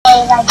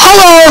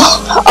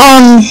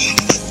Hello,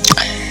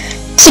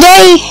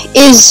 today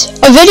is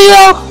a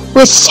video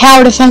with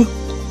tower defense.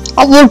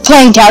 We're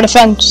playing tower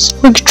defense.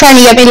 We're trying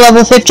to get me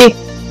level 50.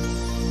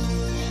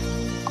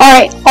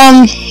 Alright,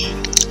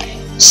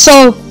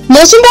 so,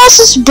 Molten Boss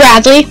is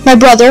Bradley, my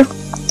brother.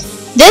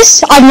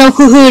 This, I don't know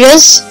who it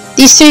is.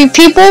 These three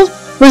people,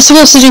 we're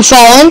supposed to do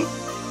Fallen.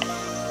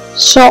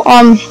 So,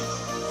 I'm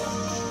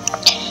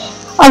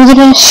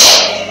gonna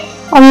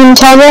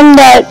tell them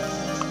that.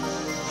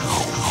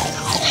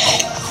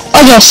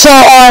 Okay, so,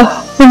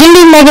 we're gonna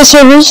do mega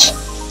servers,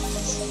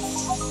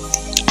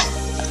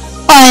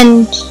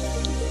 and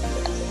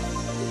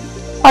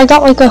I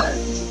got like a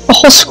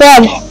whole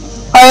squad.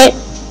 Alright,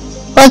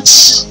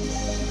 let's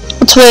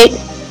wait.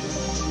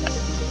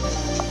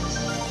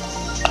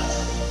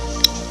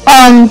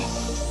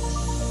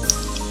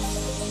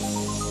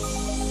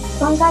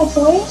 Fungi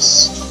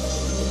Forest?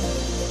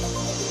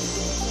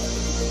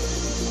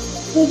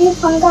 We do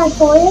Fungi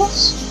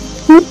Forest?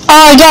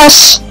 I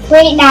guess.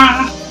 Wait,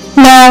 nah.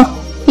 No.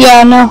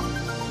 Yeah, no.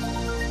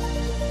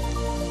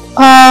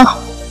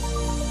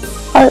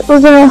 Alright,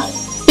 we're gonna.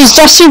 Is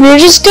Dusty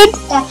Ridges good?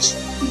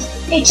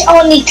 It's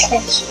only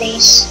cliff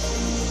space.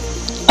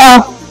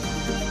 Oh.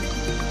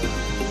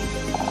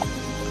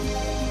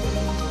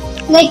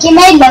 Like, it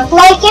may look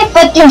like it,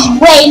 but there's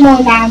way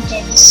more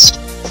mountains.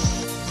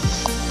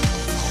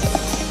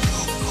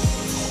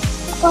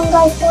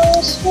 Fungi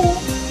Forest here.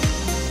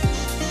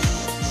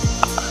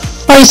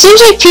 Oh, it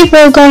seems like people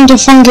are going to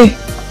Fungi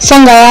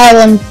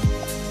Island.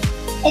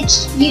 It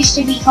used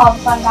to be called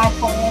Fungi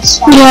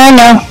Forest. Yeah, I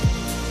know.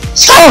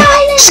 Sky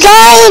Island! Sky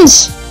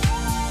Islands!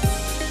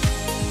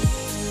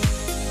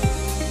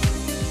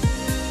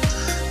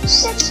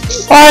 6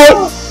 people.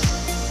 Alright.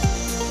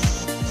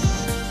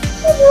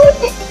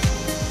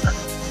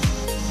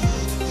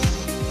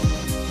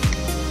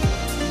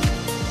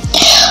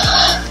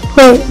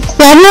 Wait,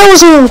 I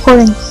wasn't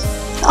recording.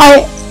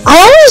 I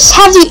always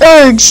have the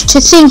urge to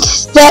think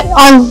that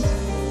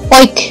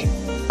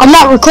I'm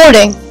not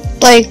recording.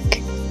 Like,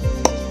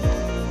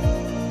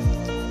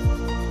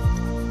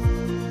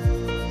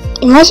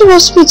 am I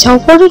supposed to be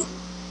teleported?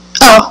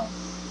 Oh.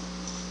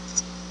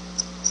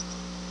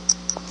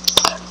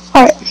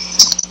 Alright.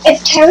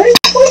 If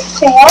teleport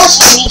fails,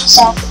 meets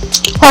up.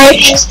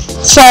 Alright,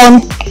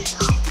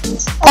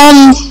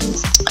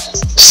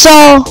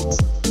 so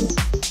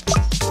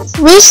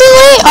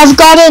recently I've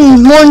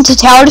gotten more into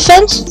tower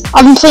defense.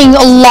 I've been playing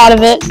a lot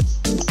of it.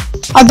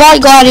 I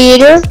bought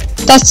Gladiator.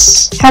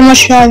 That's how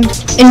much I'm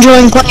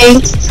enjoying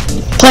playing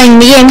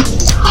the game.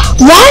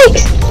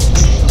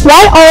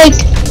 Why are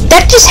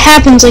that just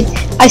happens,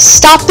 I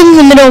stop in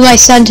the middle of my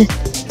sentence.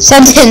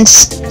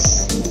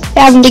 It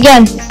happened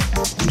again.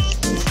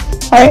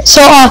 Alright,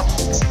 so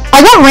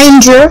I got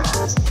Ranger,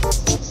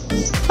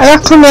 I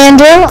got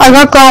Commander, I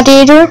got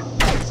Gladiator.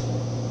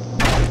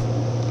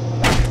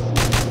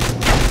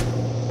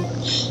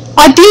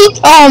 I beat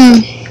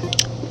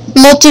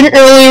Molten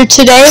earlier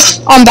today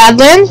on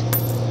Badlands,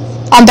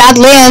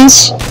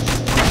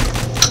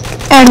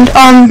 and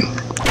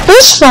it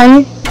was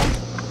fun.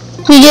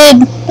 We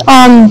did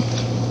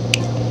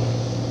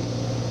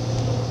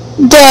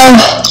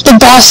the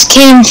boss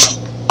came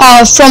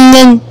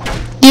from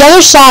the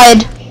other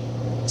side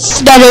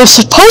that it was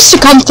supposed to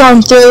come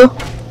through,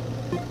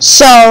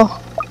 so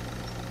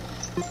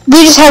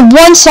we just had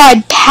one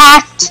side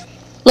packed,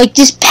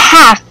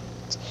 packed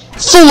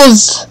full of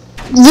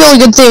really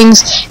good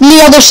things, and the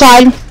other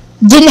side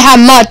didn't have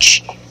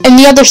much, and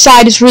the other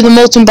side is where the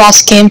Molten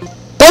Boss came,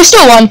 but I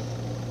still won.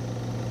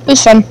 It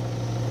was fun.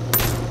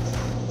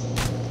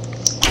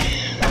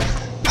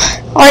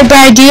 Alright,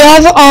 Brad, do you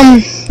have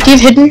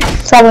hidden?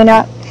 Probably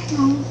not.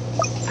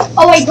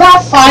 Oh, I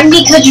got fun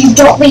because you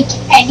don't make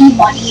any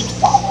money in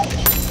Fallen.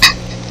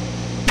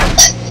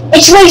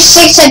 It's worth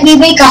 6 and we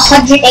make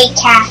 108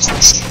 cash.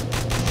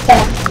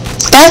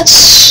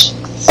 That's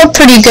a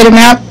pretty good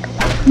amount.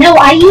 No,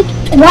 I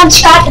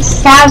once got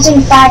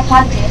 1,500.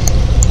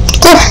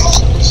 Cool.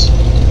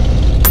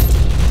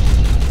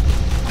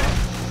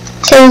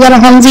 Okay, we got a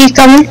Humvee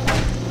coming.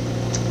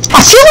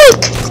 I feel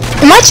like,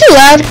 am I too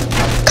loud?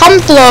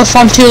 Comment below if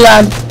I'm too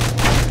loud.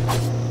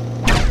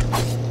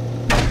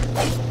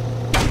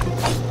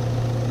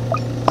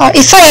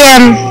 If I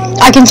am,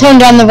 I can turn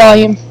down the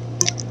volume.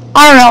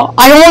 I don't know.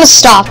 I don't want to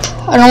stop.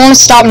 I don't want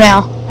to stop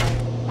now.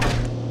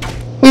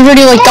 We've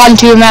already gotten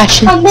to a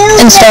match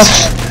and stuff.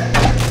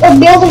 A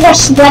building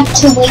just went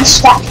to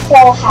waste at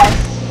full health.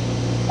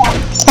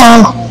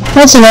 Oh,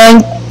 that's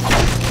annoying.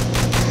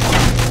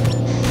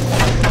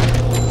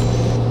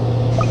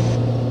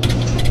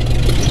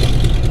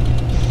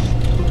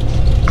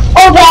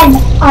 Oh, then,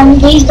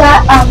 we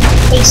got,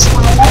 base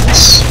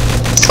pilots.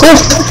 Cool.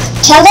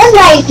 Tell them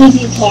I give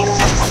you camera.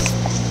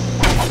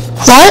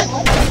 What?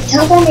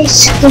 Tell them I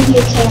give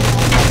you camera.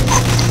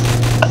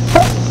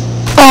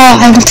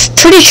 I'm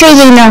pretty sure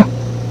they know.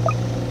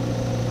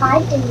 I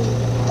didn't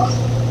know.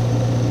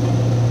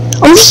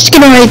 I'm just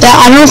gonna write that.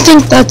 I don't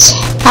think that's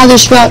how they're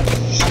spelled.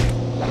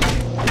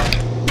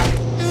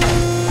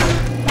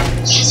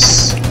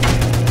 Yes.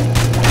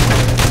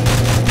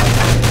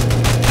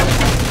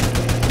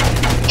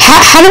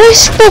 how do I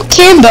spell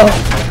Cambo?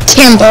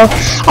 Cambo.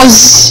 I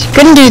was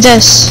gonna do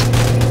this.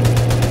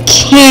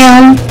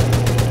 Cam.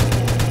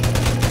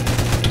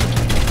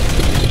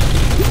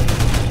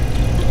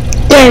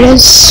 There it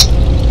is.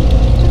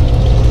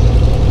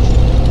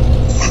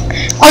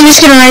 I'm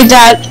just gonna write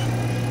that.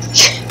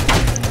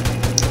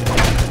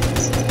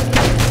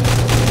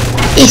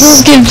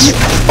 This gives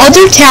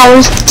other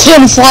towers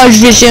camouflage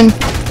vision.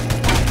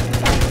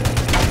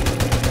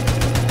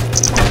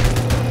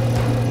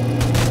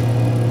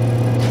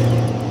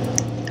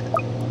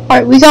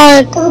 Alright, we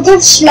got We'll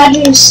give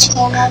Smudger's 5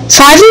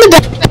 in the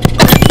back.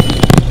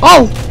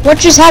 Oh, what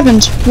just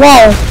happened?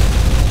 Whoa.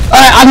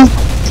 I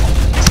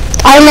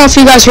don't know if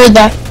you guys heard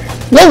that.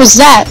 What was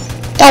that?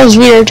 That was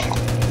weird.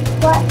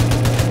 What?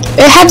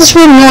 It had this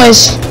weird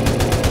noise.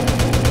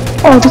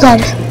 Oh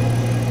god.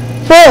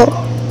 Whoa.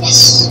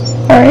 Yes.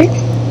 Alright.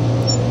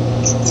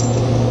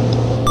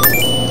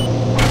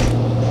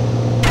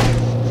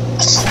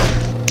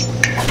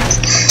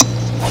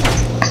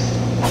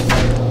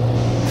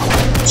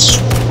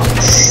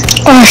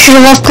 Oh, I should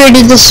have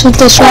upgraded this with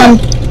this one.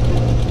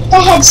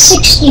 That had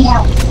 60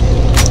 health.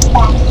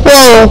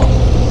 Whoa.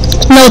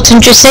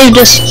 Milton just saved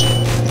us.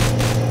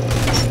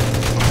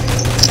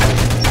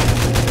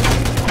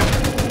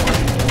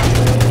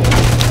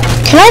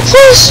 Can I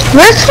place?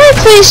 Where can I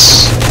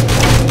place?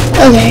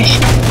 Okay.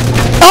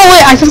 Oh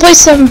wait, I can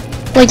place them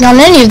like on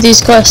any of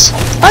these quests.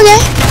 Okay.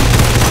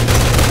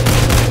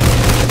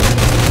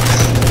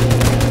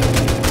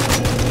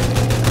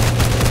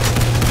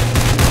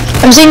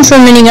 I'm seeing for a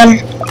minigun.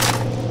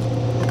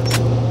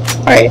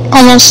 Alright,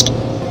 almost.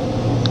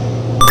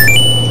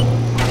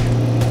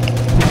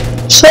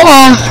 So,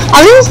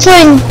 I've been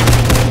playing,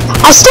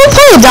 I'll still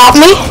play Adopt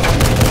Me.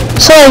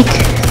 So, like,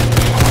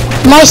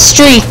 my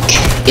streak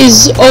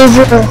is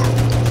over,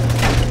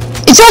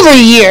 it's over a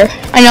year.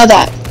 I know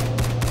that.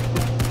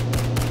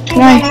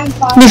 Can I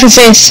leave your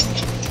face?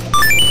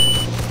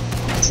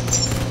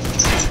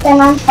 Then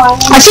I'm fine.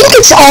 I think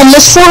it's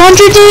almost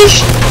 400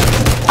 days.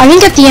 I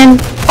think at the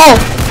end, oh,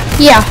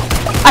 yeah,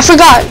 I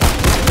forgot.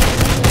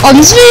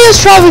 This video is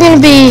probably going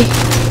to be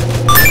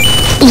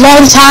a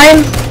long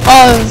time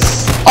of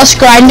us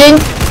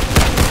grinding.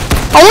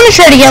 I want to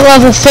try to get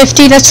level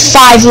 50, that's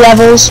 5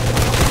 levels.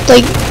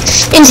 Like,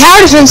 in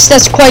tower defense,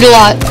 that's quite a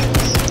lot.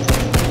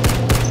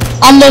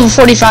 I'm level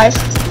 45.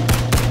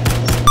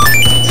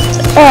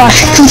 Oh, I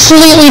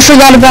completely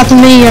forgot about the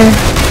minigun.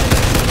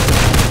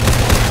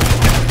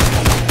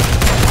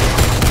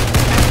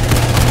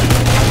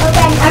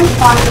 Okay, I'm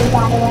fine,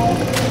 by the way.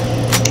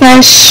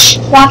 Nice.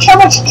 Watch how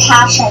much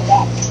cash I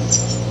get.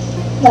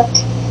 Look.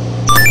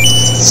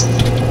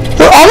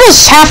 We're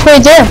almost halfway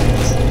there.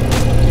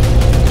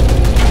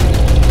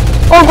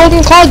 Oh,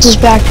 Golden Clouds is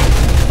back.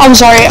 I'm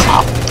sorry.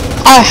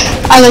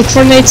 I like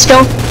Fortnite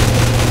still.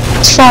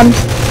 It's fun.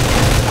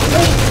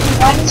 Wait,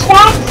 what is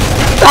back?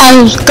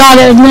 I got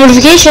a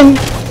notification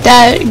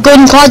that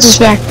Golden Clouds is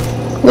back,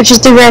 which is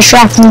the rarest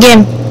rock in the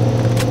game.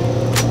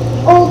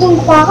 Golden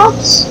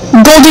Clouds?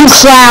 Golden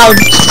Cloud.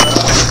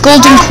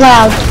 Golden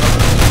Cloud.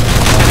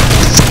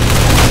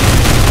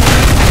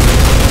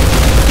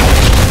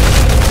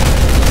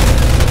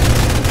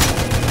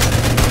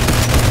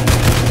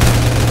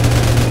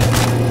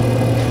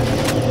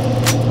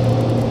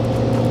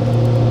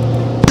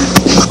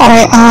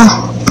 Alright,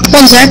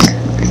 1 sec.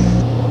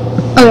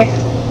 Okay,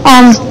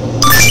 I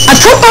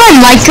put my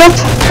mic up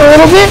a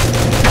little bit,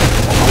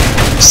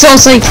 so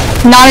it's like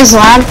not as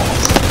loud.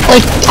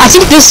 Like, I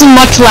think this is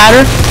much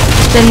louder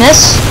than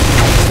this.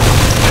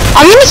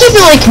 I'm gonna keep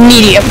it like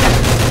medium.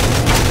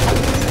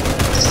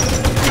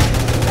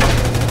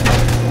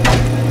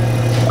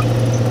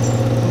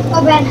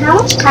 Oh Ben, how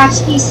much cash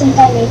do you think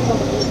I make a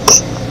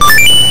week?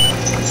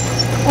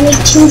 I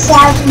make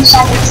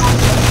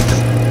 2,700.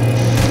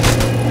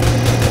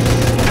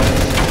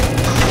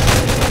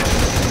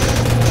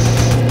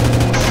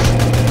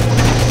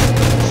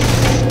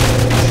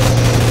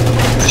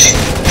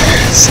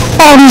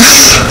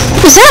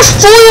 Is that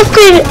fully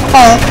upgraded?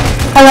 Oh,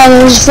 I thought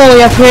it was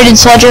fully upgraded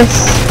Sludger.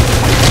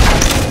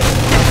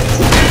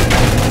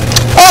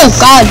 Oh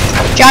god,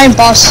 giant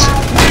boss.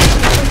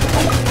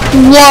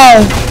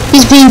 Whoa,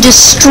 he's being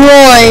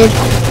destroyed.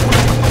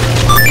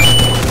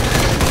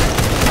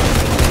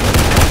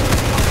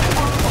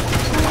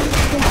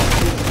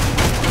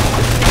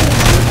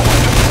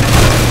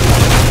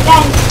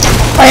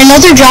 Alright,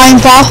 another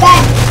giant boss.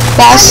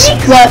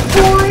 What?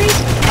 4,000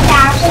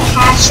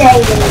 cash a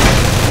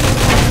week.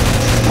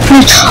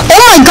 Oh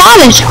my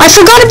gosh, I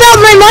forgot about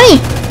my money.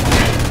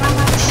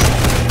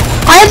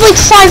 I have like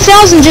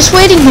 5,000 just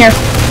waiting here.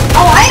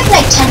 Oh, I have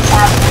like 10,000.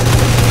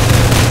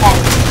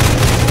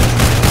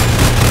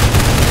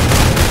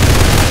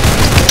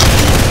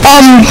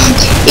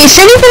 If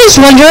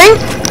anybody's wondering,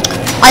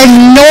 I have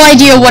no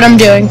idea what I'm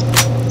doing.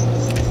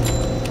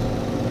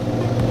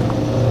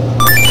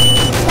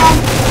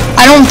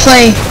 I don't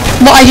play,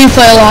 well I do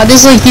play a lot.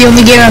 This is like the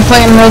only game I play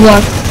in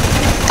Roblox.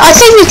 I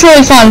think it's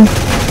really fun.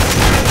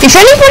 If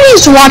anybody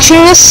is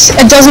watching this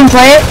and doesn't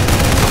play it,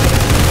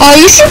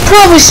 you should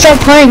probably start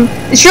playing.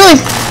 It's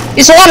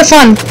a lot of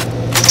fun.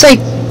 It's like,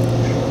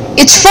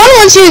 it's fun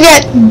once you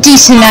get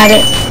decent at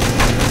it.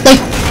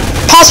 Like,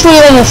 possibly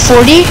level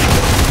 40.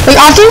 Like,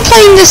 I've been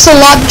playing this a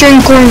lot during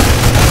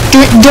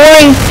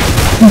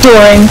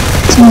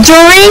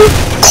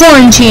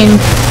quarantine.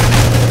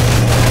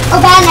 Oh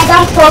man, I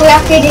got a fully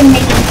upgraded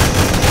mini.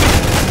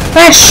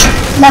 Nice.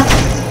 Look.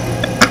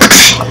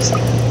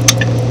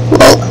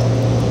 Well,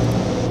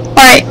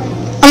 alright.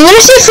 I'm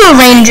gonna say for a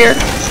ranger.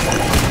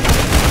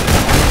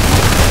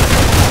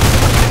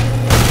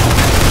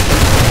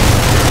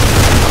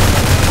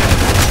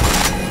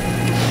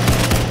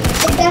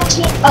 Did that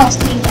change? Oh,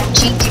 see, that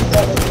changed your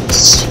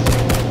abilities.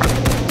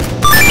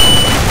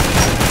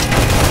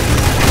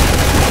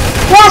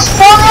 Yes,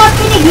 fully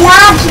upgraded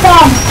labs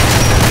then.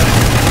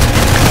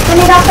 When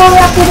I got fully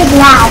upgraded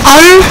labs.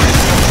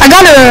 I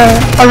got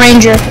a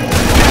ranger.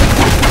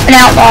 An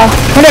outlaw.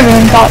 Whatever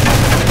you call it.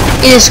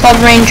 It is called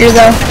ranger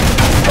though.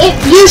 It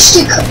used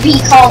to be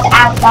called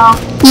outlaw.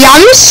 Yeah,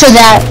 I'm used to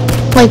that.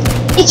 Like,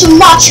 It's a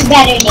much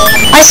better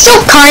name. I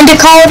still kinda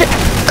call it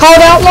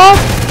outlaw.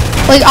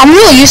 Like, I'm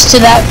really used to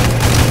that.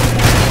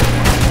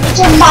 It's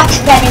a much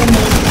better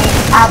name than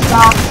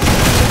outlaw.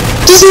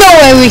 There's no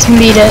way we can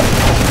beat it.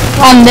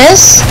 On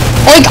this?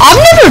 Like, I've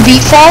never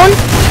beat Fallen.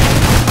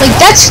 Like,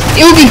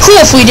 it would be cool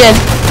if we did.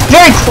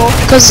 Very cool,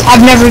 because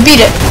I've never beat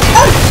it.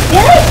 Oh,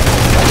 really?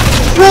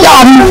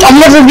 Yeah, I've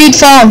never beat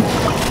Fallen.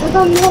 I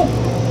don't know.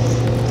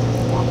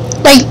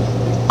 Like,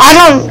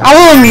 I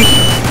wouldn't.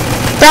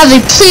 Bradley,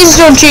 please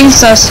don't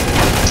jinx us.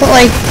 But,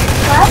 like,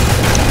 What?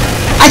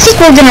 I think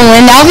we're gonna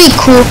win. That'll be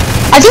cool.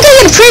 I think I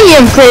get a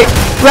premium crate,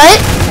 right?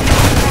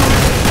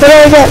 What do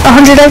I get?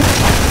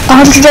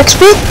 100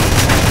 XP?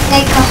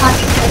 Like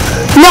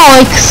 150. No,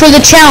 like, for the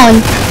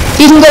challenge.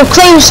 You can go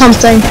claim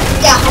something.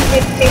 Yeah,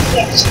 150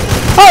 XP.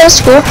 Oh,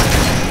 that's cool.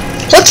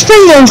 What's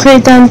premium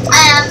crate then?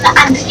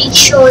 I'm pretty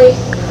sure.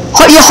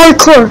 Yeah,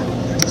 hardcore.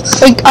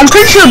 Like, I'm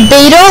pretty sure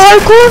beta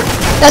hardcore,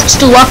 that's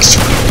deluxe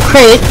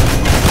crate.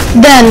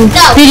 Then,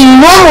 No.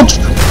 beating normal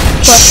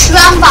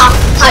Shramba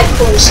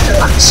hardcore is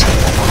deluxe.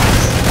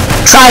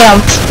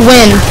 triumph,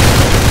 win.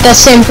 That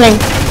same thing.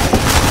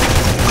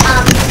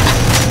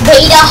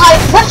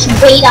 What's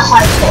beta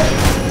hardcore?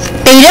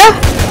 Beta,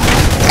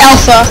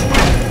 alpha,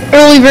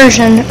 early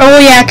version,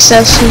 early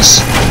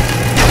accesses.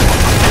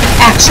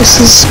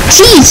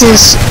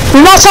 Jesus!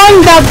 We're not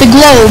talking about the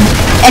globe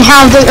and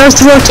how the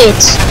Earth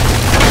rotates.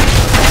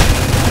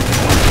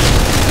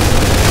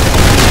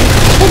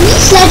 But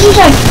these legends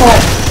are full.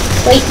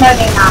 Wait, no,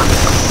 they're not.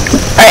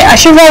 Alright, I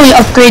should probably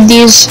upgrade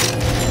these.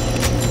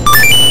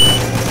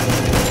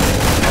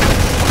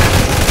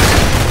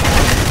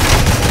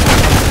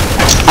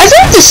 I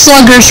think the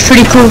slugger's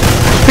pretty cool.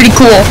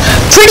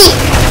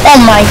 Oh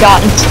my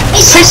god.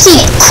 It's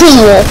Pretty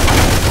cool.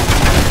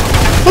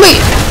 Wait,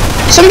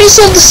 somebody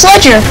sold the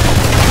sledger.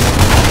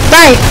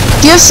 Right,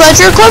 do you have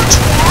sledger equipped?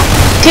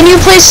 Can you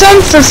play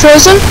some for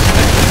Frozen?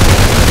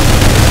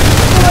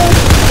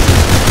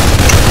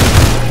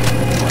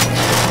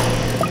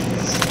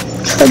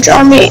 Fudge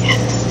Army.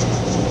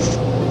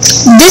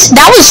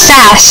 That was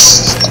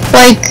fast.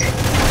 Like,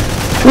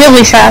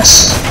 really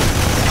fast.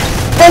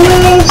 I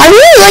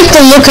really like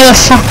the look of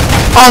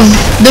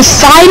the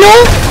final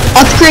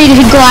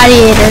upgraded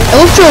gladiator. It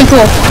looks really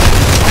cool.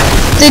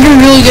 They did a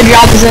really good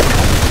job with it.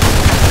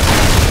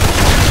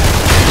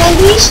 And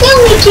do you still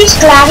need these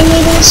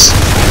gladiators?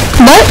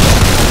 But,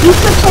 You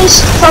could place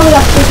fully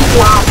upgraded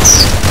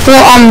labs.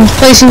 well, I'm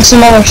placing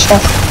some other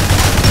stuff.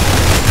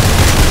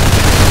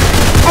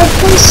 I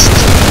placed.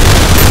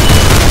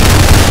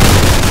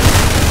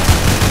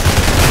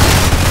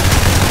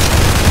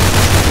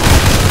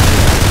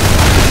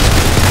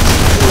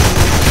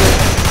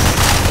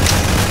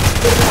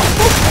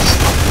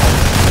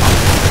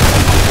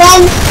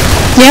 Then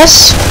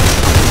Yes?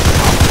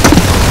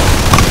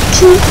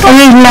 I'm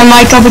leaving my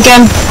mic up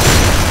again.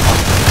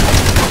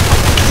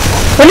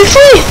 What if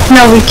we...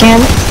 No, we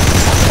can't.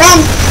 Ben,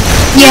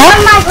 Yeah?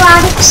 all my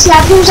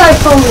gladiators are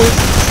fully.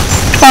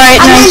 Alright,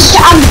 nice.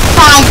 I'm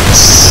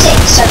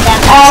 6 of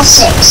them, all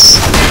 6.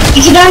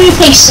 You can only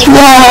place 6.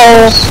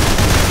 Whoa.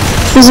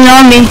 There's an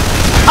army.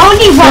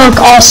 Only They one. look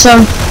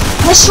awesome.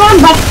 This one,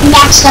 but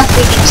next up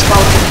we can go.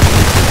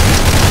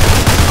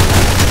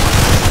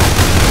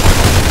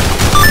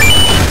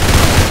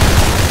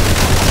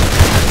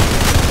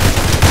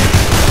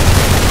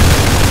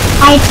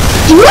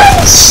 Do you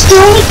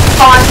still need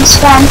farms,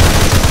 Ben?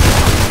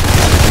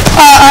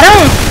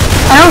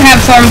 I don't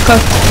have farm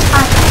cook.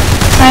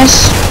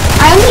 Nice.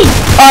 I only.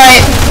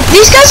 Alright,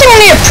 these guys are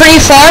gonna get pretty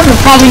far, but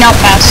probably not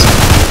fast.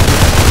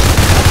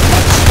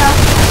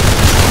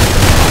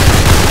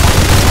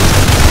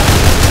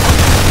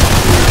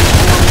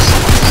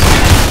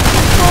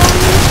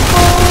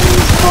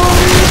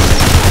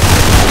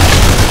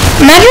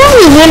 Imagine if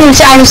we win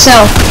without a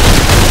cell.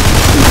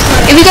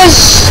 If you guys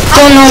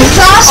don't know,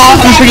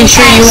 I'm pretty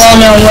sure you all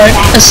know what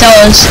a cell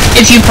is.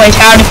 If you play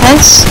tower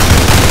defense,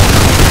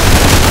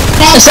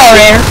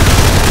 accelerator.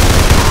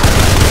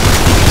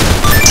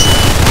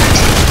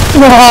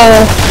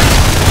 Whoa.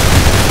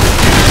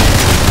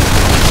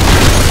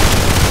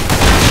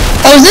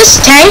 Oh, is this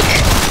tank?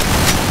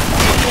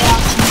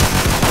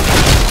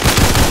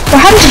 What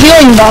happened to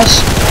healing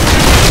boss?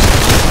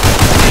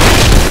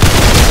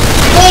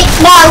 Wait,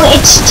 no,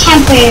 it's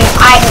temporary.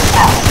 I don't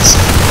know.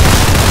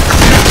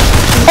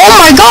 Oh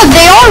my god,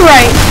 they are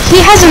right.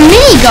 He has a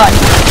minigun.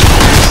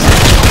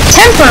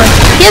 Temper.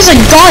 He has a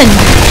gun.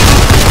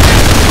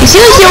 Is he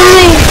like the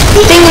only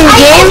thing in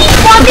the game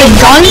with a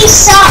gun?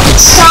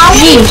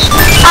 Jeez.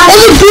 Oh,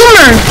 the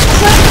boomer.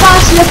 Quick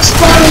boss looks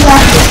very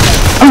lucky.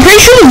 I'm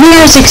pretty sure the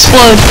boomers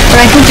explode, but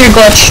I think they're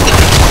glitched.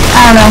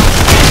 I don't know.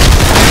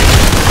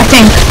 I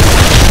think.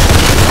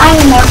 I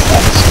don't know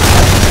this.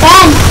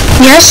 Ben.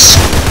 Yes?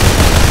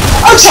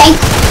 Oh, tank.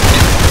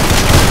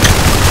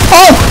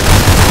 Oh!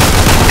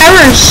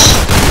 Errors.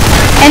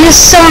 And the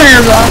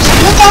summoner boss.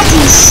 Look at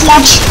these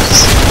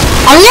sledges.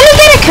 I'm gonna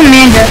get a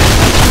commander.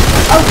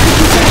 Oh, could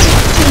you please it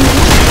to me?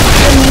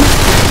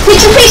 Could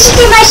you please it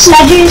to my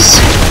sledges?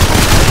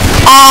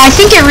 I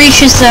think it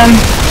reaches them.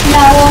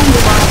 No,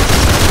 only one.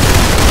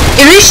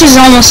 It reaches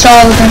almost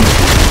all of them.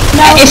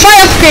 No. If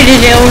I upgrade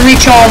it, it will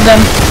reach all of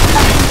them.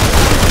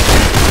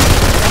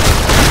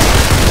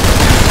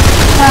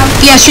 No.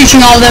 Yes,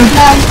 reaching all of them.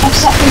 No,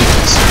 except for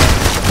this.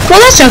 Well,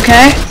 that's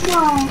okay.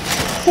 No.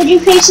 Could you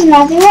place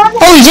another one?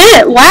 Oh, we did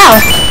it! Wow!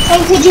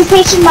 And could you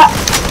place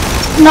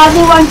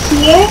another one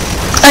here?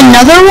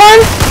 Another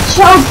one?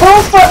 So I'll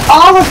go for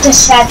all of the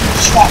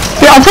sledges then.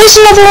 Here, I'll place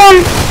another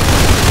one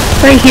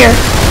right here.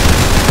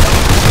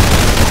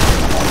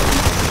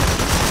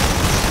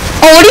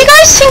 Oh, what do you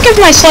guys think of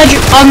my sledger?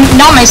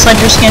 Not my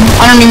sledger skin.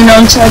 I don't even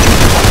own sledger.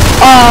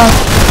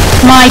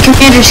 My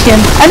commander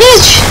skin. I think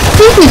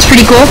it's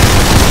pretty cool.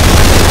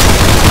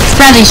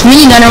 Bradley's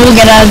minigunner will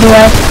get out of the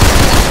way.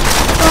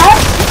 What?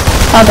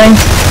 Nothing.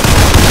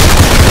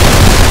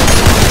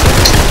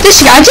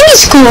 This guy, I think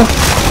he's cool.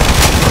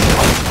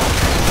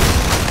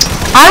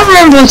 I don't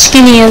remember what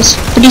skin he is,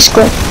 but he's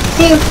cool.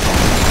 Dude.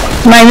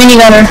 My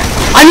minigunner.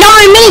 I'm not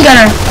my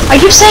minigunner. I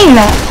keep saying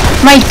that.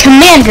 My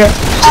commander.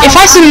 If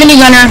I say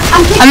minigunner,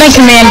 I meant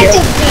commander.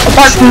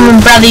 Apart from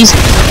when Bradley's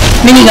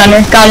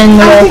minigunner got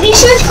in the I'm way. pretty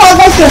sure it's called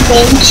like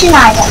Invasion,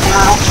 I don't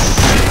know.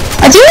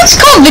 I think it's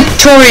called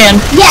Victorian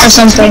or Yes,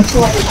 something.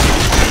 Victoria.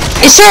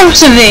 It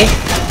starts with V.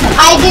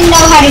 I didn't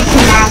know how to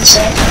pronounce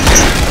it.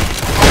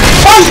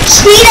 Oh,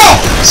 speed it!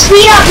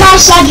 Speed up my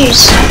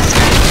sledges.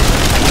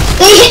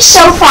 They hit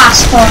so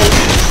fast, Chloe.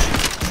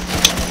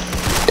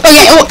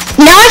 Okay, well,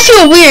 now I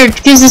feel weird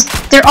because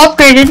they're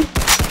upgraded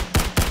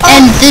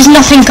and there's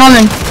nothing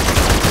coming.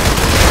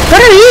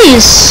 What are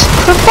these?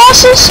 Quick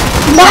bosses?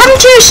 What happened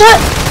to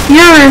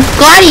your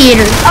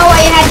gladiator? Oh,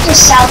 I had to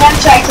sell them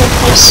so I could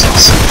pay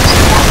 6.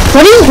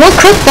 What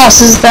quick boss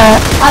is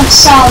that? I'm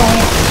selling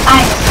it.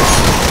 I don't know.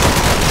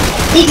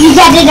 You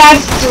get it out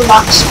of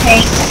deluxe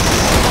crate.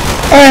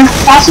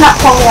 That's not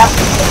fully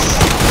upgraded.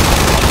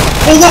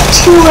 They get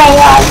 2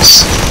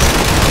 ARs.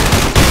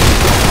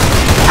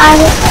 I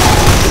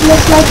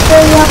look like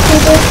fully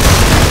upgraded,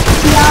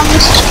 to be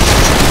honest.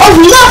 Oh,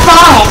 we got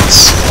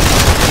vines.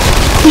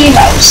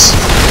 Heroes.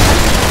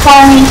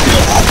 Fallen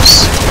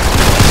heroes.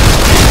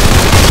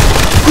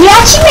 We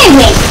actually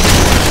may win.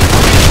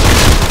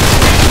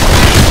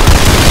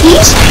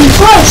 These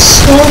people are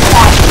so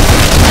bad.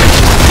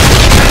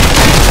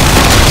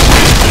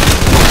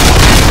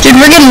 Dude,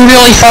 we're getting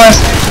really far.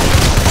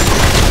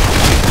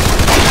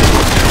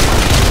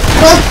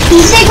 Well,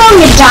 is they going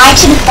to die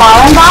to the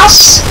fallen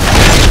boss?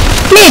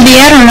 Maybe,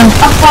 I don't know.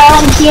 A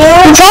fallen hero?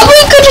 We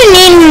probably could have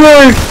needed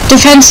more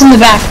defense in the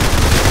back.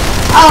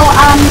 Oh,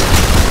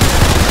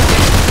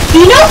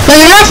 you know?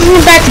 Like, not from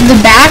the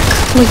back,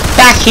 like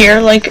back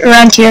here, like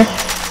around here.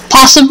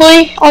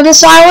 Possibly on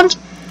this island.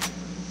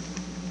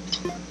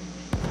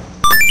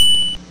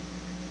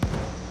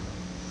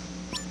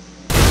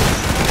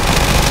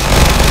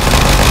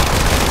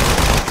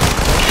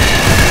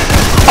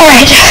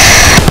 Alright.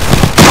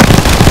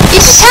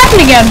 It just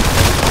happened again.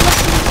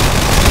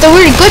 The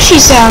weird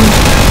glitchy sound.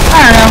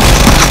 I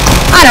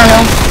don't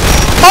know.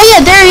 Oh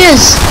yeah, there he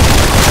is.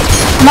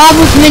 Mob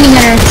with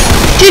minigunner.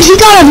 Dude, he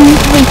got an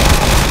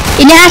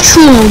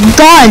actual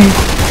gun.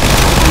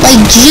 Like,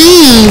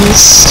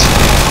 jeez.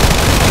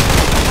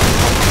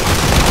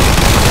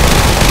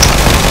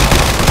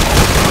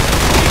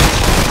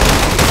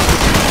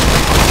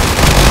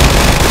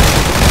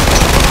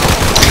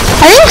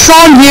 I think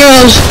Fallen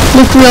Heroes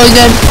look really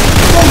good.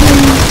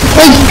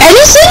 Like,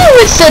 anything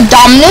with the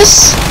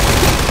Dominus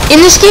in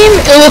this game,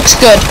 it looks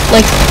good.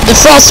 Like, the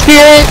Frost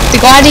Spirit, the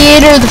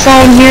Gladiator, the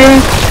Fallen Hero.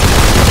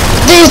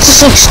 It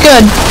just looks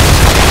good.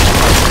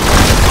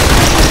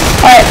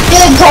 Alright.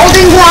 The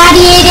Golden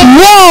Gladiator.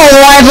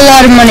 Whoa, I have a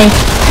lot of money.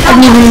 I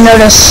didn't even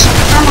notice.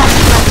 How much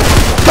money?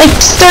 Like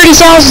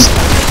 30,000.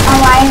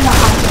 Oh, I have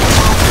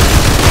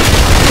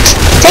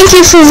 100,000. Thank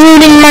you for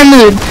ruining my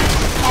mood.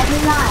 Never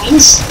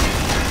mind.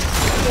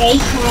 JK.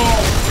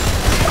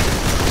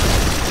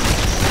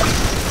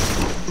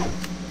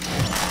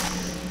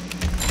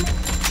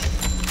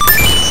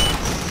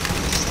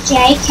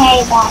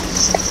 JK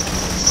box.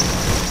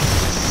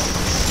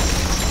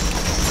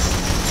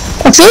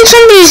 I feel like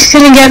somebody's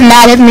gonna get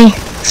mad at me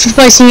for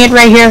placing it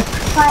right here.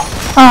 What?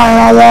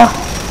 I don't know.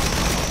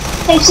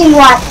 Fixing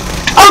what?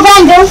 Oh,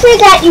 Ben, don't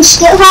forget you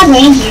still have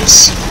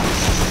Rangers.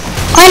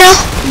 I know.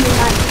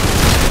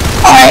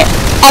 Alright,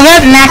 I'm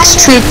at max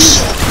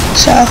troops,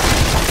 so.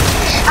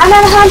 I'm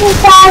at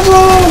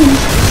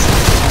 100,000.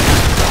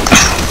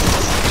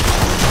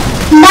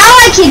 Now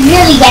I could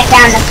really get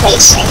down to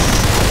placing.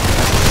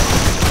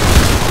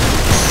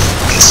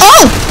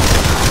 Oh!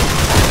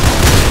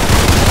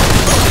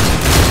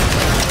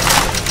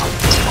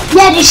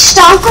 Yeah, the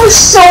stomp goes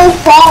so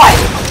far.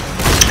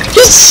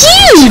 He's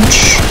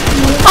huge!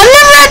 I've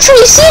never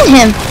actually seen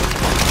him.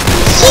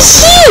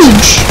 He's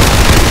huge!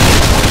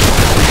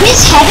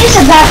 His head is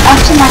about up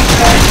to my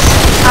forearms.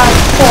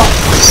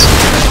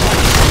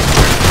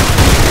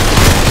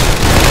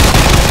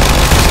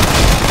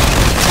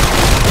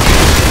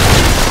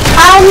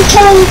 I'm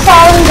killing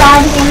fallen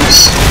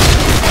guardians.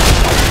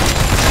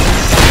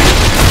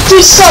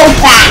 He's so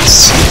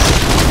fast.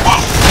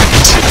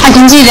 I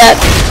can see that.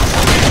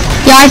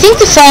 Yeah, I think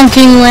the Fallen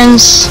King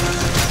wins.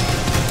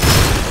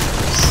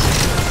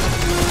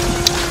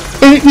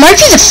 It might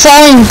be the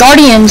Fallen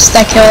Guardians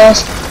that kill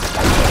us.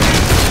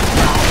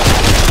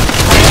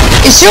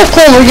 It's so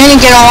cool, we're gonna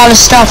get a lot of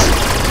stuff.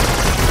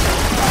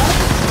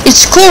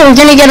 It's cool, we're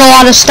gonna get a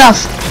lot of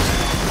stuff.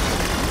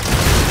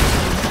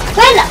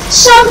 Ben,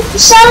 sun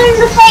in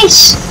the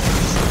face.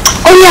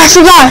 Oh yeah, I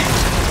forgot.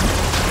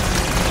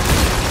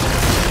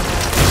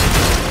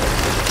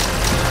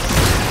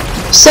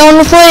 Still in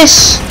the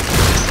place.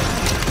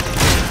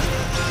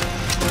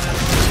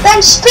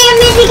 Ben, spam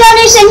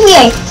minigunners in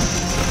here.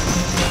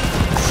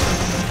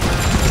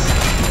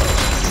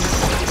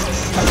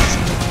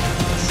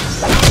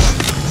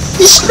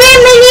 The spam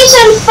minis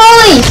in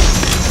fully.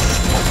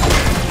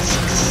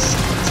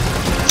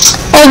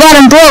 Oh god,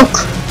 I'm broke.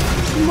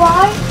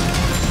 Why?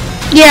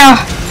 Yeah.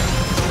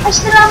 I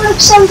still have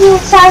like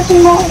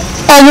 78,000 more.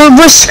 Oh,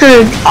 we're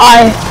screwed.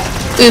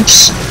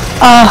 Oops.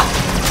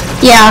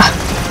 Yeah.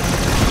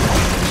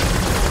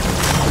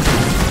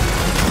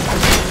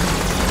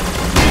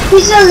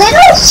 He's a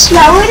little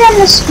slower than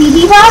the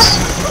Speedy Boss.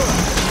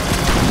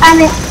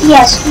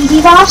 Yeah,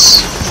 Speedy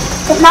Boss,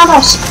 but not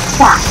as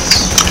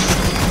fast.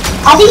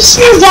 At least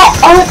you get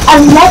a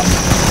lot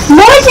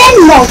more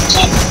than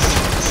Molten.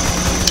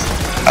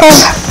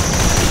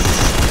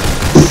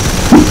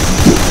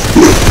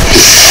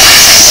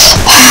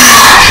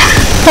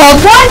 Well,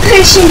 one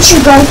person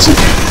should go to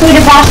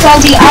the boss while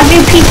the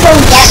other people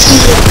get to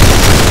you.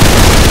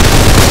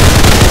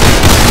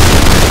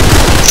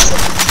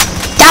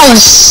 That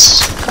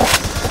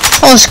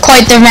was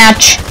quite the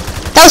match.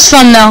 That was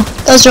fun though.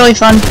 That was really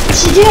fun. We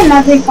should do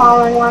another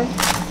fallen one.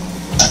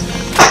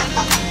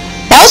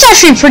 That was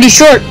actually pretty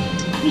short.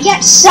 We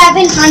get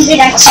 700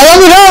 XP. I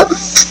leveled up.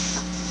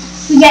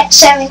 We get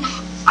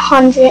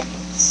 700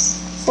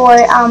 for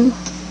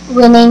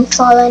winning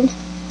fallen.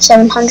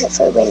 700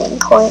 for winning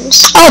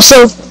coins. Oh,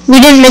 so we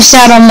didn't miss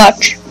out on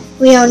much.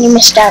 We only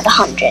missed out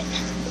 100.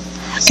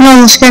 I can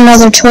almost get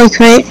another toy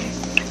crate.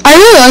 I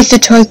really like the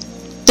toy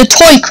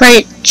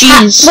crate.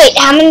 Jeez. Wait,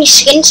 how many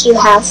skins do you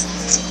have?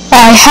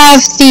 I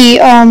have the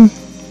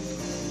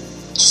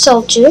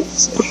Soldier.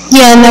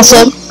 Yeah, and that's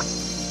it.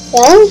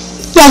 Really?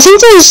 Yeah, I think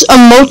there's a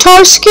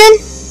Motar skin.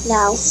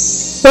 No.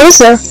 What is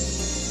there?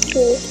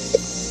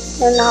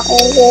 They're not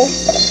in there.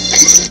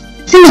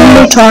 There's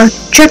Motar.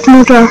 Check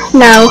Motar.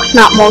 No,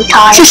 not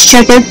Motar. Just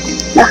check it.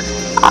 No,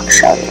 I'll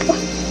show you.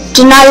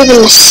 There's not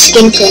even a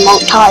skin for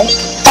Motar.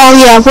 Oh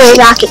yeah, wait.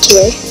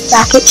 Rocketeer.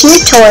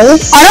 Rocketeer toy.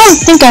 I don't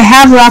think I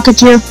have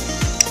Rocketeer.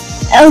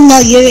 Oh no,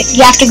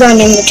 you have to go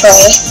in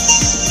inventory.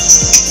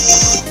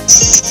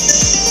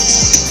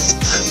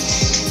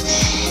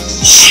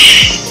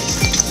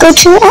 Go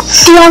to it.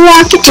 Do you have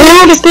Rocketeer? Where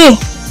would it be?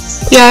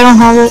 Yeah, I don't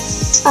have it.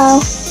 Oh.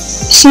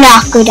 It's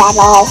not good at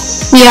all.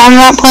 Yeah, I'm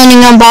not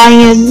planning on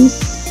buying it.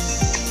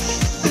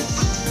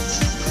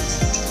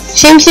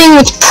 Same thing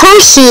with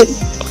Pursuit.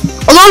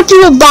 A lot of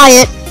people buy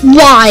it.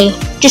 Why?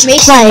 Just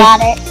play.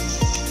 About it.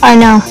 I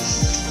know.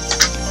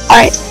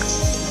 Alright.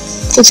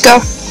 Let's go.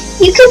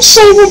 You can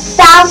save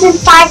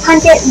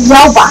 1,500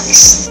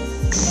 Robux.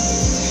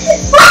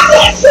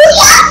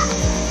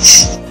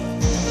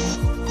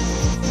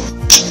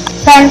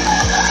 Then,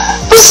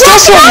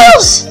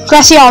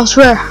 Grassy Owls,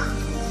 where?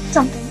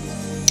 something.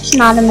 It's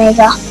not a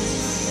mega.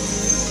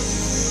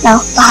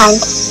 No,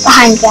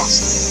 behind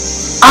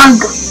grass.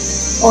 Ugh.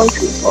 Boy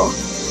people.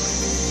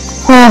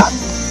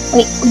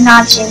 Wait,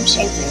 not Jim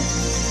Saver.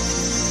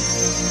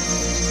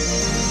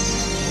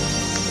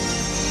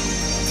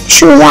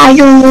 Sure, I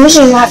don't know,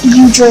 so not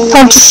you join.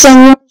 Why don't you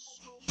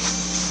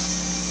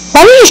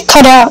just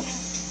cut out?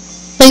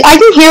 Like, I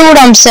can hear what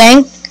I'm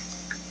saying.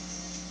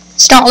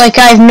 It's not like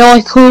I have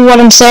no clue what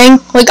I'm saying.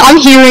 Like, I'm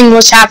hearing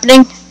what's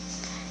happening.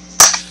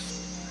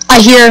 I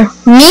hear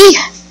me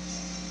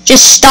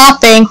just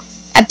stopping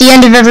at the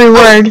end of every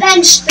word.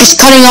 Just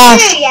cutting off.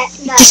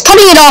 Just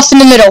cutting it off in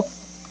the middle.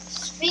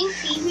 Spring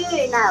Fever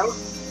or no?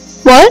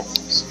 What?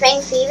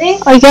 Spring Fever?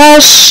 I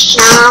guess.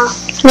 No.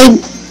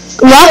 Like,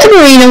 Rocket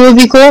Arena would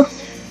be cool.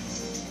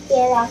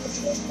 Yeah, Rocket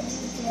Arena.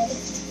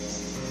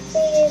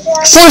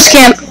 Force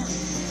Camp.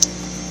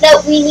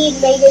 No, we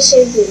need Mega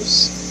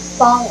Servers.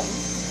 falling.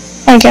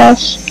 I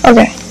guess.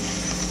 Okay.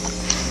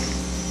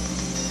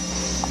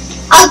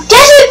 A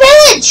desert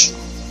village!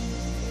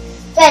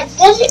 That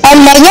desert... A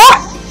mega?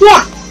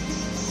 Yeah.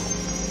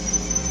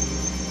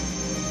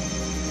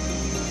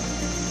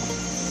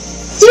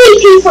 Three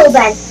people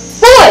then.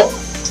 Four!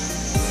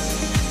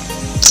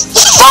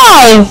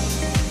 5!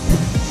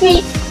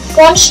 Three.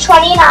 One's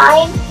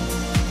 29.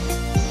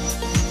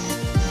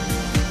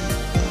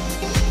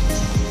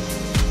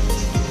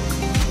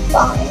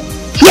 Fine.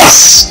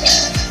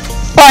 Yes!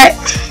 Alright.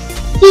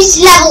 He's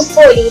level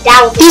 40.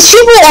 That would be... These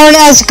people aren't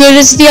as good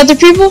as the other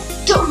people?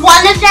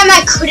 One of them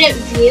I couldn't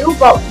view,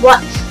 but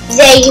what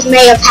they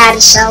may have had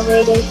a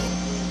salvator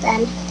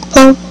then.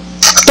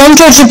 Don't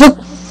judge a book.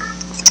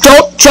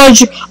 Don't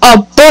judge a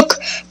book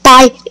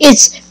by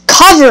its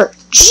cover.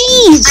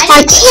 Jeez,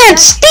 I can't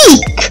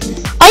speak.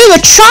 I am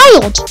a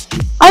child.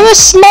 I'm a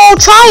small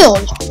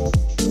child.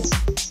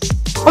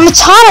 I'm a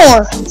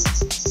toddler.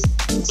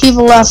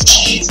 People left.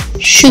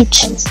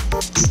 Shoot.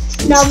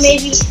 No,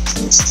 maybe.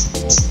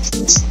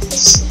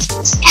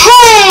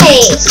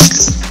 Hey!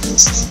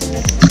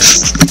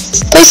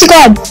 Place a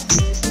god.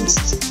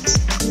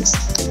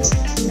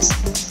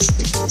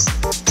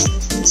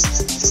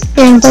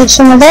 Getting place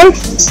some of them.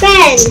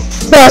 Ben,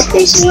 What?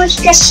 this was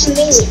just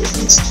mean.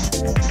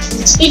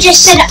 You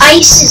just said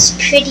ice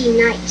is pretty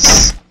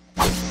nice.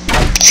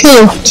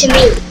 True. To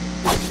me.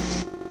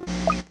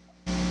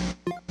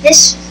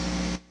 This.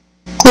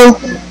 Cool.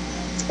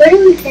 What are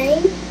we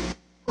playing?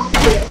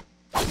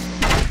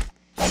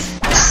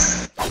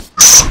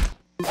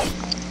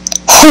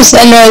 What's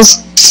that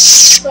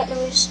noise? What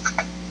noise?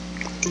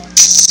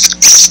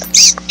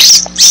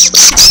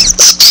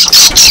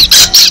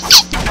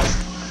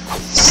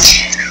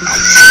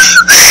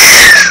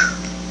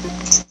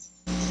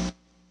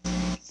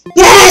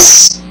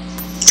 Yes!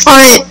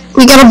 Alright,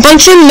 we got a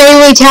bunch of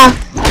melee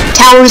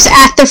towers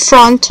at the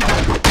front.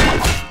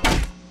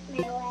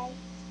 Melee.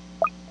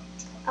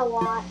 A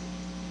lot.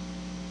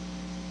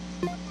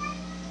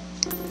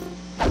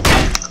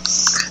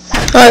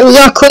 Alright, we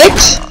got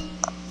clicks.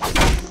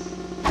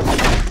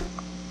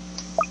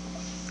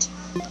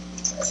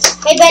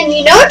 Hey Ben,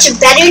 you know it's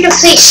better to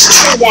place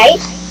 2, right?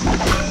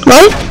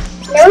 What?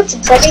 You know it's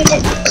better to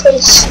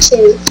place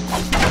 2.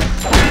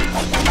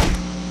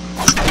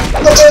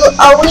 But it'll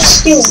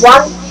always do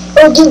 1,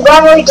 it'll do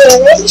 1 more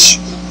damage.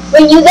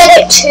 When you get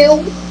it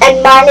 2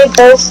 and mine are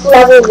both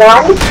level 1,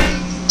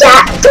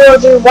 that will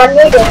do 1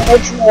 more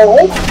damage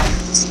more.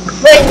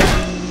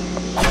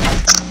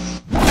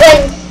 When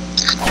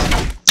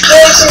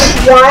yours is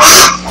 1,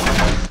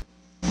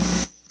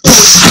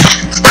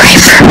 Pray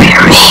for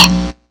Mary.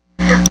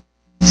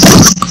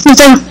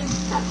 Nothing.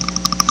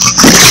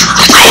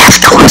 I have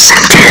to listen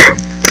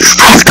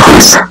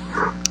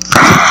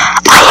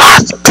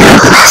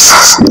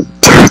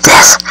to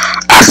this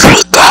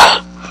every day.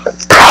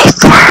 Pray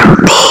for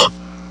me.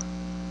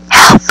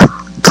 Help,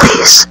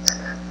 please.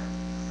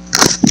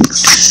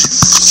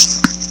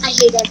 I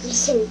hate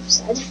everything you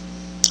said.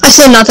 I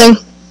said nothing.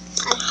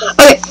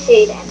 I Okay.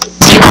 hate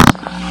everything.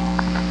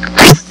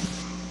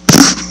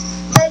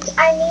 Like,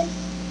 I mean,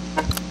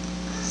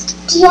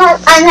 do you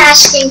have, I'm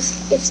asking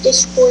if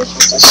this boy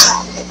has a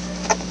salad.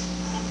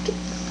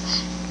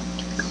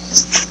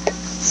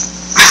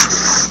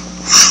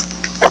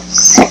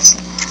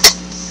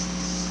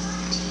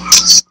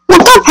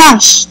 What got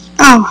passed?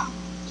 Oh.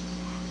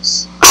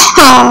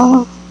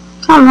 Oh.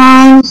 Come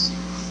on.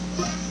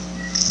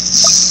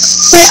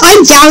 But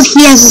I doubt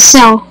he has a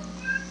cell.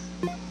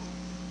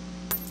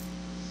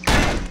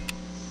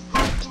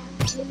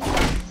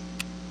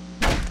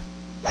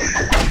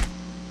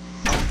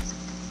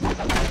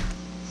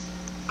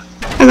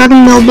 I got a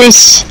mill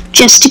base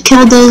just to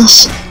kill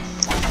this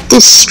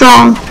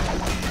strong.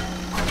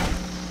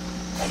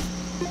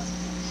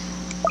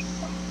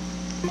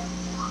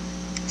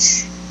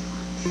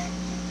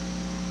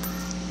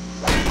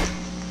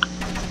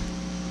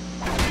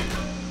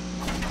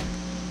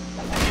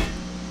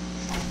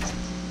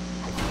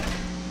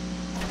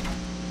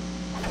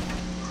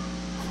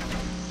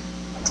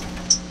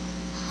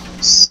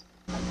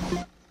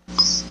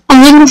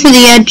 I'm looking for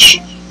the edge.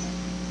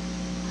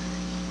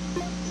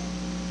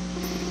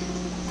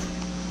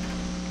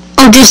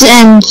 Oh, just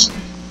ends.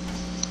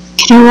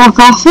 Can I walk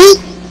off it?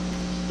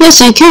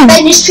 Yes, I can.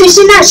 And this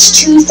prison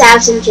has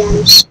 2,000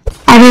 gems.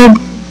 I heard.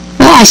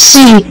 Well, I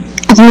see.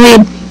 I can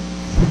read.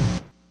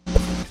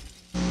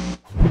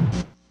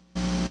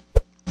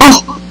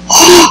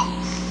 Oh!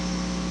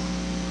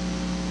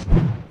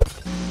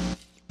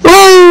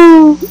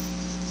 Whoa!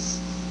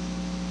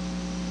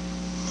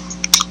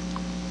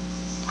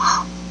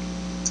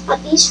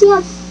 At least we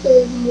have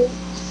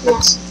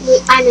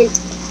yes, I meant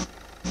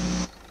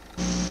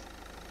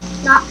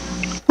not.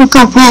 What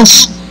got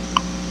past?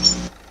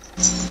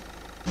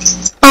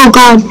 Oh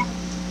god.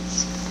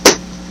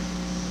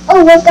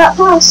 Oh, what got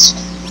past?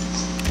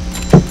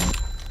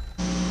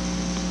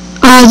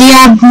 The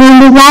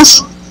abnormal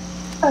boss?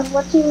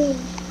 What do you mean?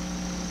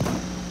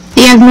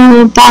 The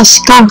abnormal boss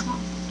got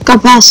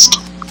past.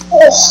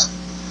 Oh,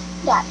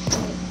 that.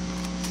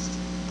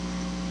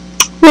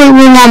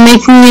 We're not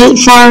making it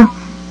far.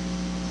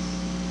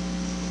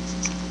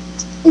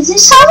 Is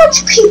this how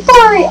much people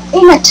are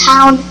in a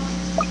town?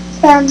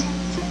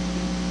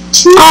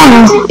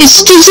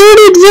 It's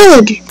deserted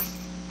village.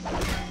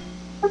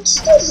 What's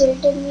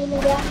deserted mean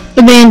again?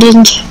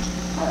 Abandoned.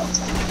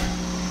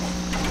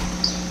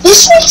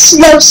 This makes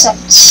no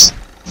sense.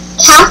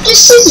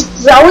 Cactuses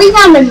growing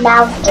on a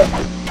mountain.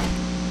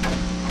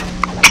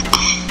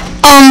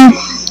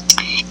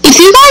 If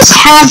you guys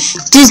have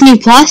Disney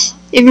Plus,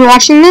 if you're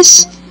watching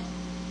this,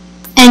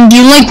 and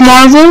you like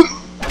Marvel,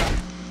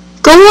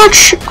 go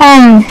watch,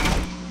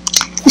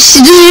 this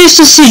is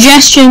a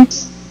suggestion,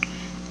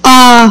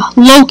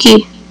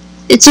 Loki.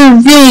 It's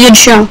a really good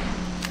show.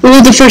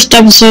 Really the first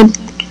episode.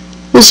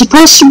 There's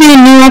supposed to be a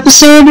new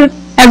episode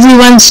every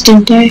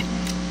Wednesday.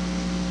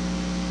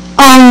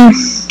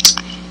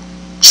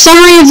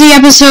 Summary of the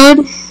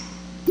episode.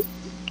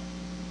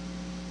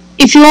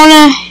 If you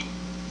wanna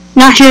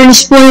not hear any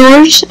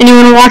spoilers and you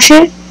wanna watch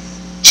it,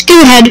 just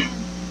go ahead. If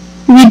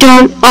you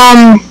don't,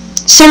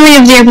 summary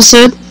of the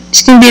episode.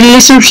 It's gonna be a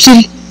little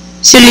silly.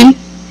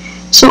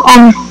 So,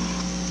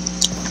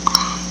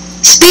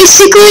 it's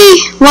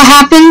basically what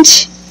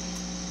happened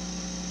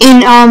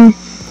in,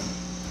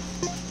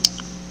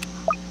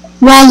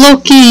 while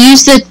Loki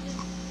used the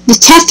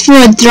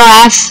Tetherid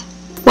drive,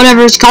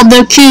 whatever it's called,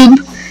 the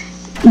cube,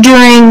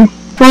 during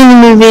one of the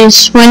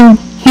movies, when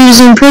he was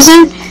in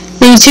prison,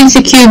 then he took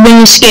the cube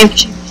and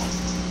escaped,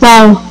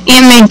 while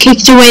Ant-Man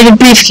kicked away the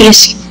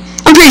briefcase.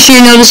 I'm pretty sure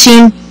you know the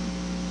scene,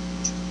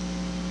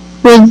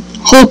 with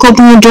Hulk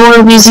opened the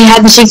door because he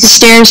had to take the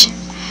stairs.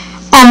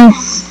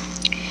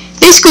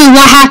 Basically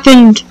what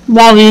happened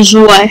while he was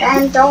away.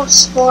 And don't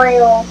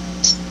spoil.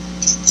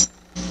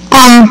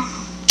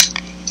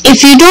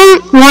 If you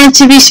don't want it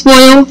to be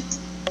spoiled,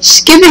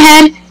 skip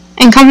ahead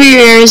and cover your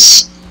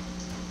ears.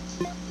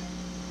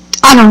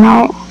 I don't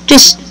know.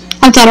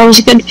 I thought it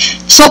was good.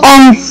 So,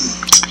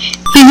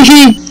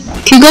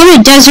 he go to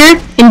a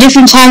desert in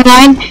different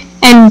timeline,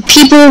 and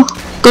people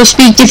go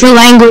speak different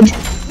language.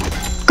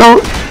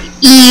 Go,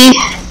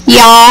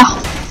 ya,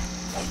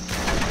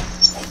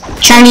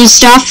 Chinese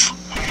stuff.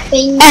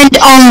 And,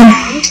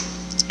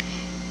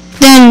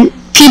 then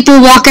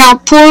people walk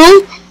out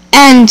portal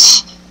and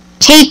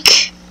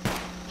take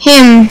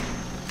him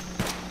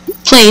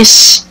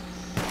place.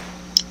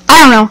 I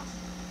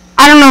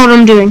don't know what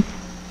I'm doing.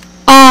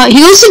 He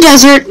goes to the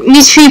desert,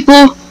 meets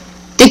people,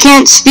 they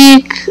can't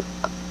speak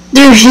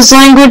his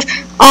language,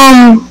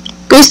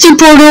 goes through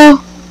portal,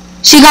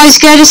 so you guys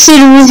gotta stay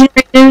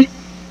rated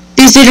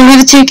because they don't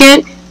have a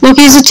ticket.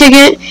 Loki has a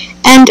ticket,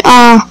 and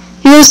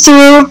he goes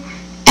through,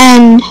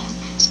 and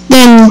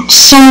then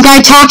some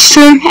guy talks to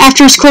him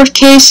after his court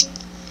case.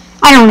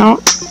 I don't know.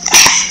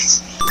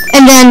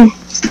 And then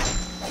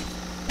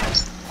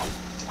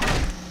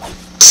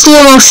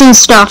slow motion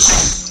stuff.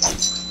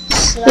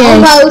 Slow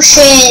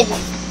motion.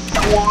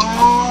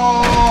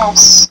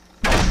 Yes.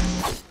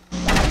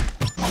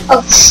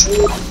 Oh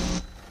shoot.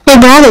 Hey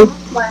brother.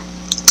 What?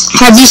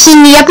 Have you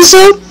seen the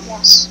episode?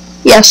 Yes.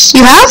 Yes,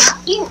 you have?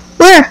 Yeah.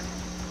 Where?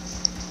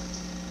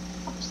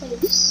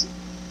 Please.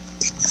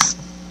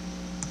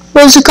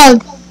 What was it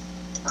called?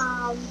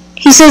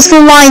 He says the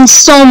line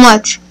so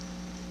much.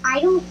 I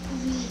don't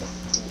read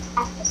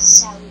the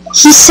episode.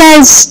 He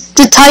says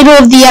the title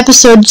of the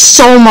episode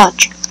so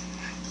much.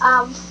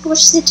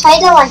 What's the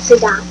title? I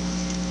forgot.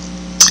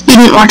 You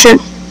didn't watch it?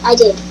 I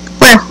did.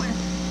 Where?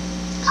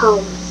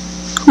 Home.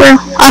 Where?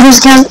 On his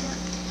account?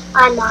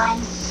 On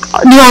mine.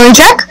 Do you want me to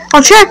check?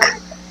 I'll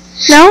check.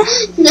 No?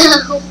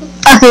 No.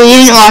 Okay,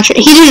 you didn't watch it.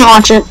 He didn't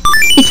watch it.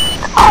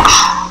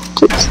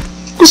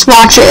 Just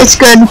watch it. It's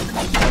good.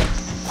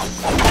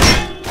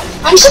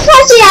 I'm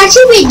surprised they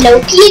actually made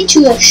Loki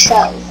into a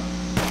show.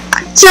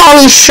 It's not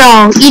really a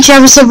show. Each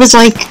episode was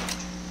like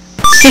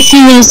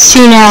 15 minutes to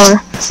an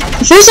hour.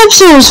 The first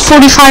episode was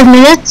 45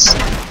 minutes,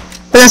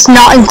 but that's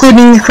not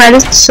including the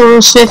credits, so it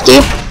was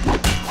 50.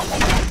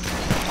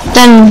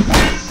 Then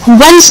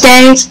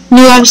Wednesday,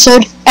 new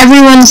episode. Every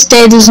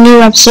Wednesday there's a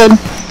new episode.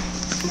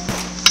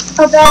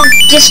 Oh, then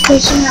just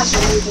pushing up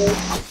later.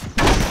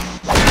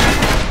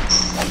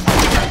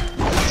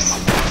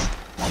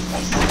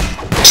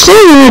 It's a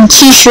weird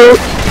t-shirt.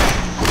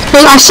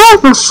 Like, I saw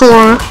it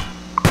before.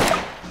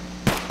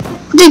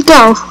 Where'd it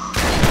go?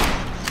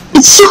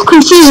 It's so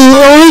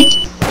confusing.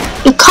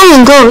 It come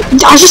and go.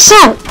 I just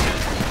saw it.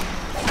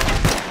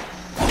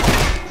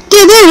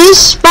 Yeah, there it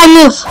is. Bad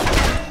move.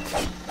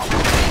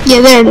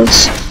 Yeah, there it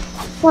is.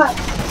 What?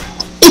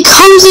 It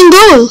comes and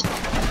goes.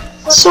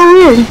 It's so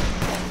weird.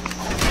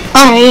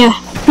 Alright, yeah.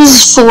 This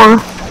is 4.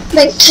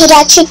 Like, could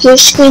I check your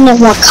screen of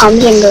what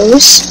comes and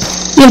goes?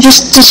 Yeah, it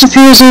just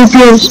disappears and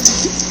appears.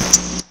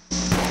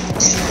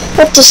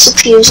 What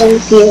disappears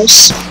and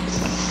appears?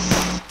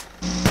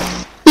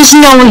 There's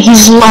no way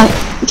he's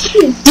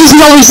There's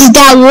no way he's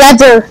that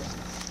lever.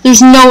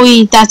 There's no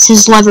way that's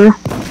his lever.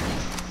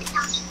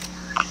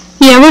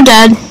 Yeah, we're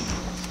dead.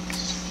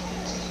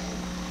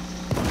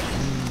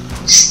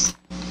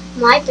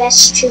 My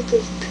best troop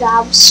is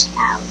Proud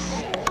Scout.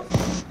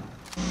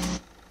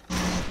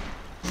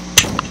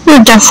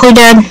 We're dead. definitely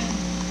dead.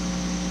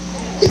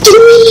 What do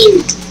you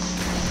mean?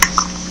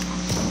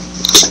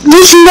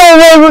 There's no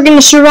way we're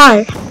gonna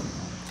survive.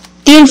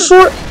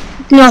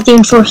 Not the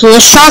Enforcer, the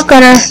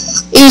Shotgunner,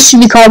 it used to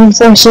be called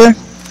Enforcer,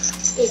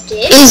 It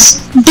did? is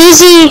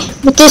busy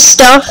with this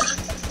stuff.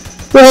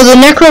 Well, the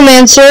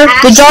Necromancer,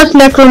 the Dark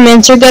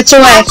Necromancer gets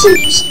away.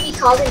 Actually used to be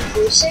called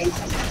Enforcer?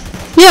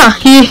 Yeah,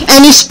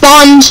 he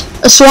spawned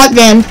a SWAT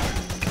van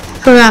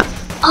for that.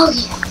 Oh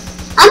yeah.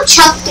 I'm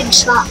chucked in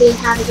SWAT van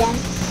have again.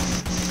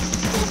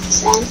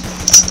 Ben.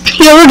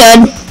 Yeah, we're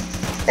dead.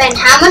 Ben,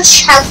 how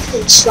much health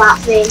can SWAT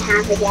van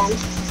have again?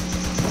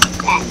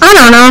 Ben. I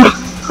don't know.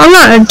 I'm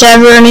not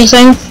dead or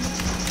anything.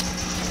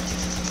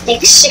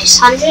 Like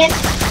 600?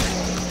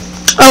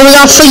 Oh, we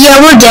got yeah,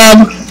 we're dead.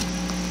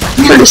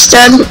 We're just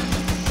dead.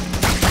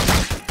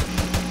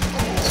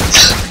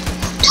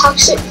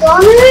 Toxic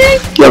gunner?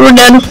 Yeah, we're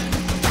dead.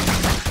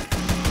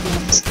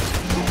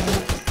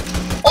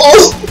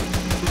 Oh!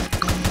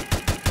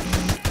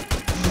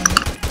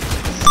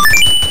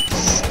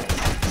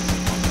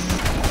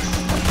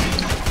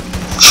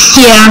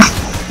 Yeah,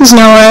 there's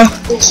no way.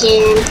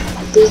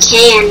 We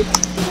can.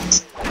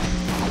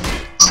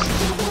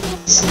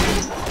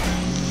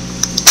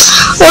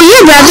 Well,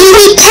 yeah, Bradley,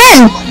 we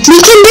can. We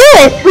can do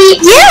it.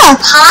 Yeah.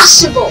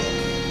 Possible.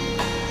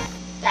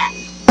 Ben.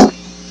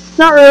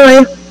 Not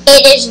really.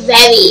 It is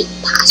very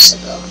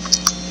possible.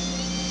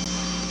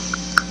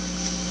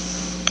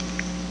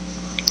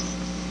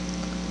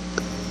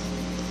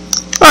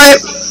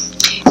 Alright.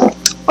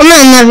 I'm gonna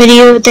end that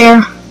video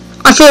there.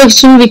 I feel like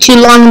it's gonna be too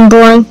long and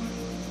boring.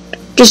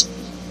 Just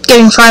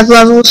getting 5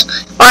 levels.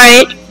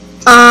 Alright.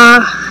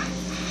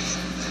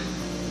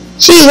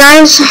 See you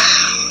guys.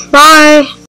 Bye.